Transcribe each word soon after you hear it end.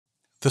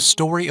The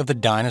story of the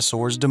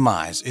dinosaurs'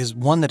 demise is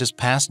one that is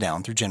passed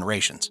down through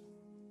generations.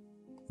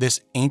 This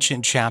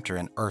ancient chapter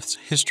in Earth's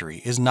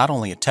history is not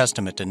only a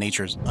testament to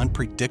nature's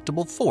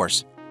unpredictable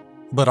force,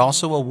 but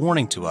also a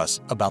warning to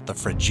us about the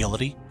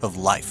fragility of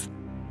life.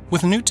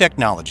 With new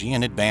technology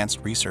and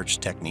advanced research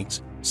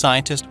techniques,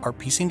 scientists are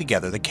piecing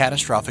together the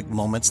catastrophic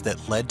moments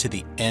that led to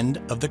the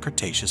end of the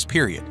Cretaceous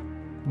period.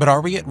 But are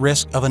we at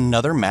risk of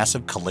another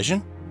massive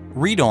collision?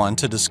 Read on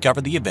to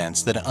discover the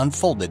events that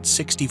unfolded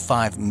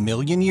 65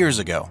 million years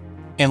ago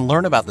and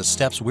learn about the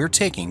steps we're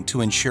taking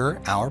to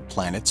ensure our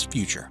planet's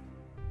future.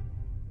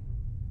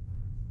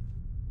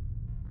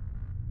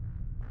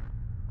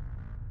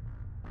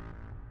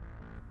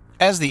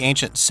 As the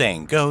ancient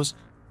saying goes,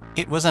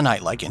 it was a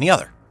night like any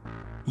other.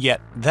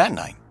 Yet that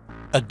night,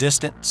 a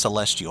distant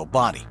celestial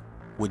body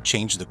would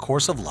change the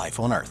course of life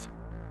on Earth.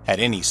 Had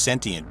any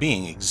sentient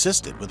being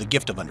existed with a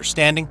gift of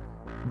understanding,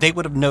 they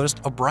would have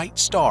noticed a bright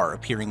star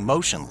appearing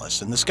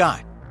motionless in the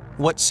sky.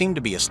 What seemed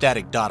to be a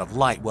static dot of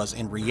light was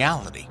in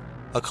reality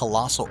a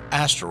colossal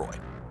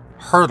asteroid,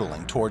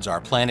 hurtling towards our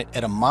planet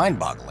at a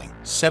mind-boggling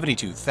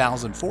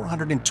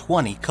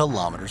 72,420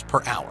 kilometers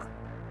per hour.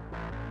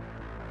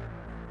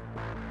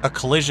 A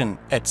collision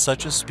at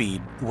such a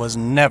speed was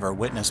never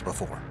witnessed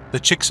before. The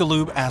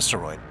Chicxulub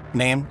asteroid,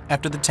 named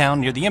after the town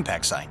near the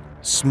impact site,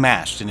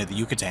 smashed into the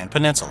Yucatan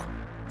Peninsula.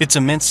 Its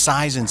immense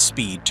size and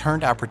speed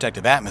turned our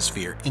protective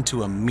atmosphere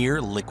into a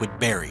mere liquid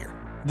barrier.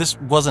 This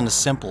wasn't a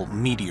simple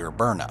meteor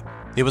burnup.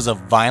 It was a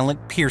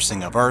violent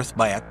piercing of Earth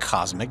by a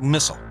cosmic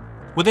missile.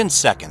 Within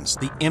seconds,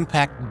 the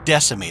impact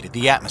decimated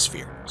the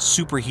atmosphere,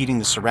 superheating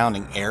the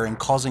surrounding air and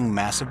causing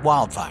massive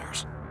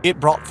wildfires. It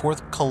brought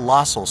forth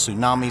colossal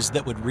tsunamis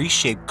that would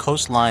reshape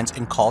coastlines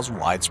and cause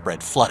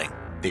widespread flooding.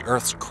 The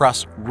Earth's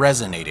crust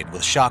resonated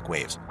with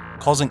shockwaves,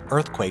 causing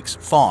earthquakes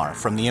far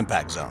from the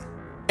impact zone.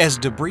 As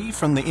debris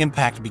from the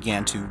impact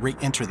began to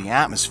re-enter the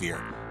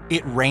atmosphere,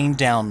 it rained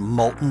down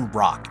molten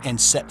rock and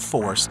set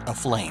forests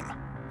aflame.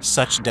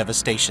 Such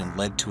devastation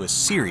led to a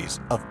series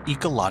of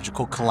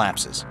ecological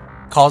collapses,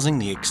 causing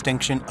the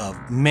extinction of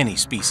many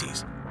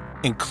species,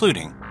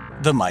 including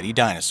the mighty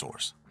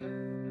dinosaurs.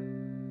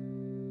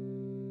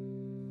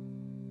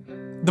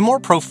 The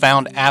more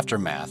profound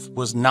aftermath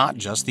was not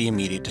just the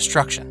immediate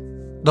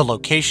destruction. The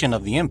location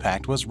of the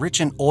impact was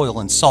rich in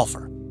oil and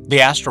sulfur. The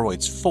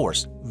asteroid's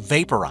force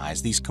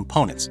vaporized these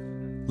components,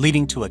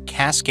 leading to a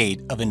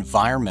cascade of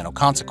environmental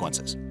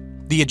consequences.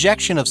 The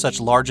ejection of such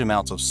large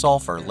amounts of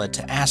sulfur led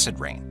to acid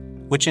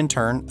rain, which in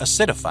turn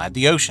acidified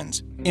the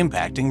oceans,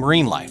 impacting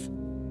marine life.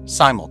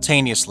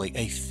 Simultaneously,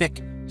 a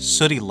thick,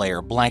 sooty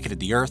layer blanketed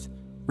the Earth,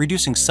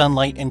 reducing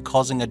sunlight and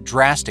causing a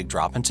drastic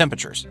drop in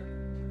temperatures.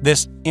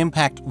 This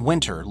impact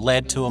winter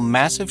led to a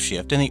massive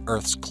shift in the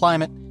Earth's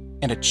climate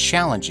and a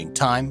challenging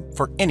time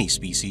for any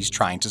species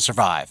trying to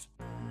survive.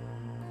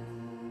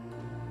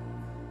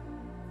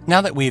 Now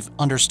that we've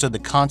understood the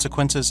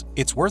consequences,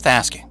 it's worth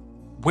asking,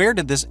 where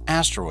did this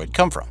asteroid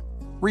come from?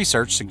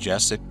 Research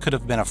suggests it could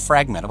have been a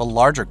fragment of a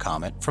larger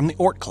comet from the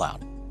Oort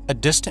Cloud, a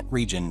distant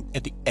region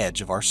at the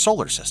edge of our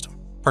solar system.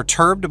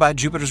 Perturbed by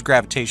Jupiter's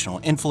gravitational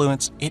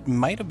influence, it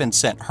might have been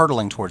sent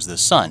hurtling towards the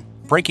Sun,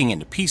 breaking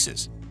into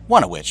pieces,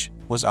 one of which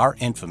was our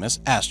infamous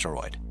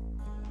asteroid.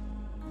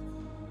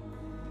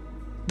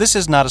 This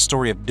is not a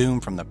story of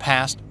doom from the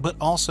past, but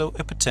also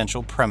a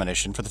potential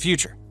premonition for the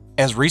future.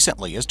 As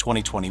recently as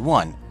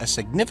 2021, a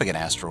significant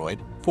asteroid,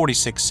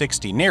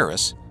 4660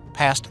 Nearest,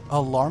 passed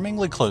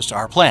alarmingly close to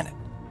our planet.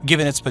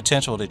 Given its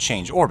potential to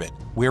change orbit,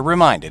 we're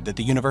reminded that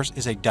the universe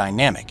is a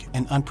dynamic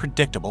and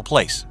unpredictable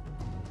place.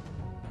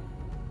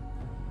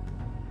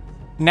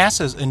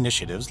 NASA's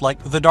initiatives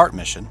like the DART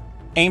mission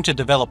aim to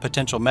develop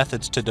potential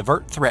methods to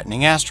divert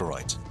threatening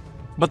asteroids,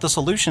 but the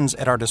solutions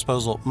at our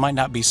disposal might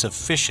not be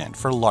sufficient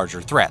for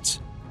larger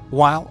threats.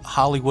 While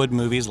Hollywood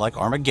movies like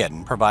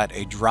Armageddon provide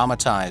a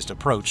dramatized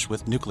approach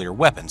with nuclear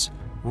weapons,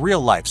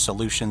 real-life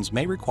solutions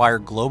may require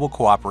global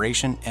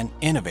cooperation and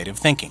innovative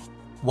thinking.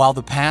 While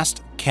the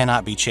past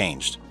cannot be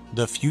changed,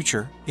 the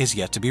future is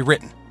yet to be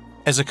written.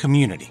 As a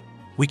community,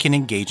 we can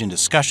engage in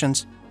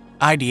discussions,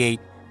 ideate,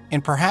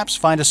 and perhaps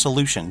find a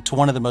solution to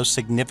one of the most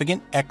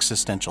significant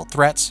existential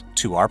threats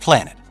to our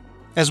planet.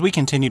 As we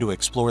continue to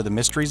explore the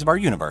mysteries of our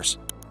universe,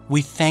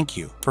 we thank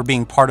you for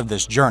being part of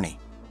this journey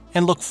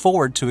and look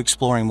forward to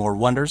exploring more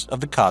wonders of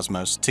the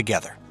cosmos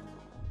together.